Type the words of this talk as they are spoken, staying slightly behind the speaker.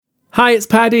Hi, it's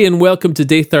Paddy and welcome to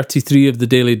day 33 of the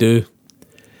Daily Do.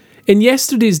 In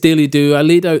yesterday's Daily Do, I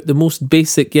laid out the most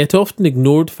basic yet often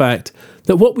ignored fact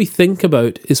that what we think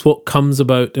about is what comes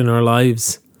about in our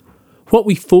lives. What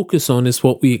we focus on is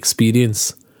what we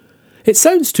experience. It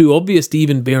sounds too obvious to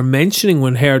even bear mentioning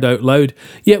when heard out loud,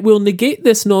 yet we'll negate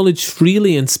this knowledge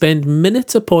freely and spend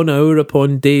minute upon hour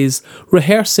upon days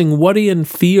rehearsing worry and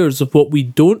fears of what we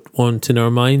don't want in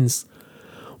our minds.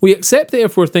 We accept that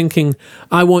if we're thinking,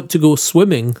 I want to go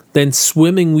swimming, then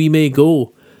swimming we may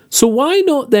go. So why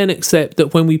not then accept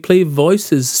that when we play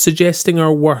voices suggesting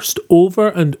our worst over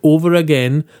and over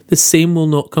again, the same will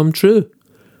not come true?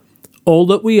 All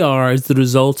that we are is the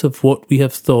result of what we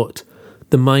have thought.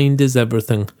 The mind is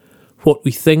everything. What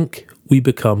we think, we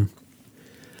become.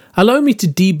 Allow me to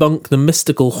debunk the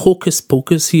mystical hocus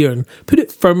pocus here and put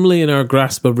it firmly in our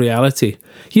grasp of reality.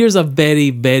 Here's a very,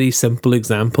 very simple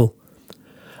example.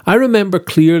 I remember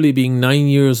clearly being 9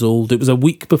 years old. It was a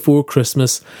week before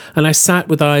Christmas, and I sat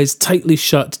with eyes tightly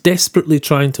shut, desperately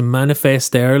trying to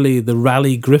manifest early the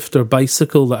rally grifter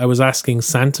bicycle that I was asking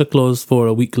Santa Claus for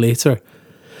a week later.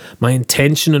 My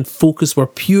intention and focus were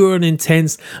pure and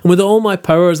intense, and with all my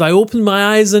powers I opened my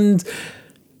eyes and...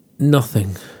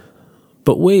 nothing.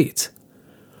 But wait.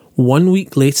 1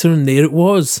 week later and there it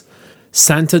was.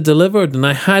 Santa delivered, and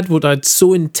I had what I'd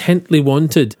so intently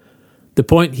wanted. The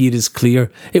point here is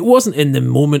clear. It wasn't in the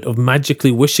moment of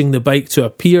magically wishing the bike to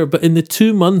appear, but in the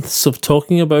 2 months of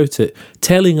talking about it,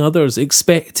 telling others,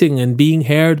 expecting and being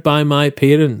heard by my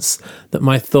parents that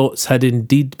my thoughts had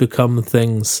indeed become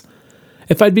things.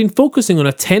 If I'd been focusing on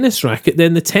a tennis racket,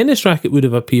 then the tennis racket would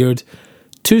have appeared.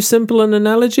 Too simple an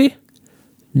analogy?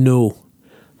 No.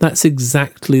 That's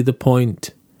exactly the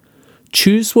point.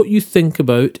 Choose what you think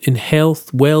about in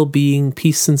health, well-being,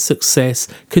 peace and success.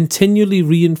 Continually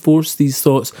reinforce these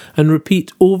thoughts and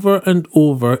repeat over and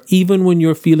over, even when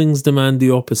your feelings demand the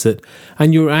opposite,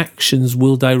 and your actions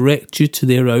will direct you to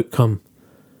their outcome.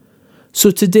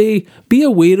 So today, be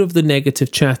aware of the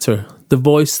negative chatter, the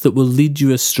voice that will lead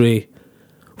you astray.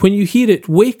 When you hear it,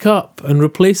 wake up and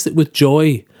replace it with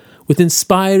joy, with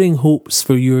inspiring hopes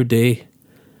for your day.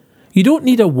 You don't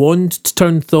need a wand to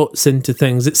turn thoughts into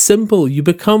things. It's simple. You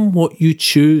become what you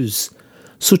choose.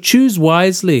 So choose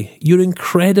wisely. You're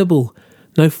incredible.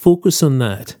 Now focus on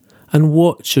that and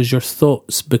watch as your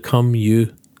thoughts become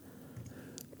you.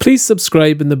 Please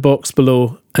subscribe in the box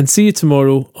below and see you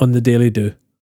tomorrow on the Daily Do.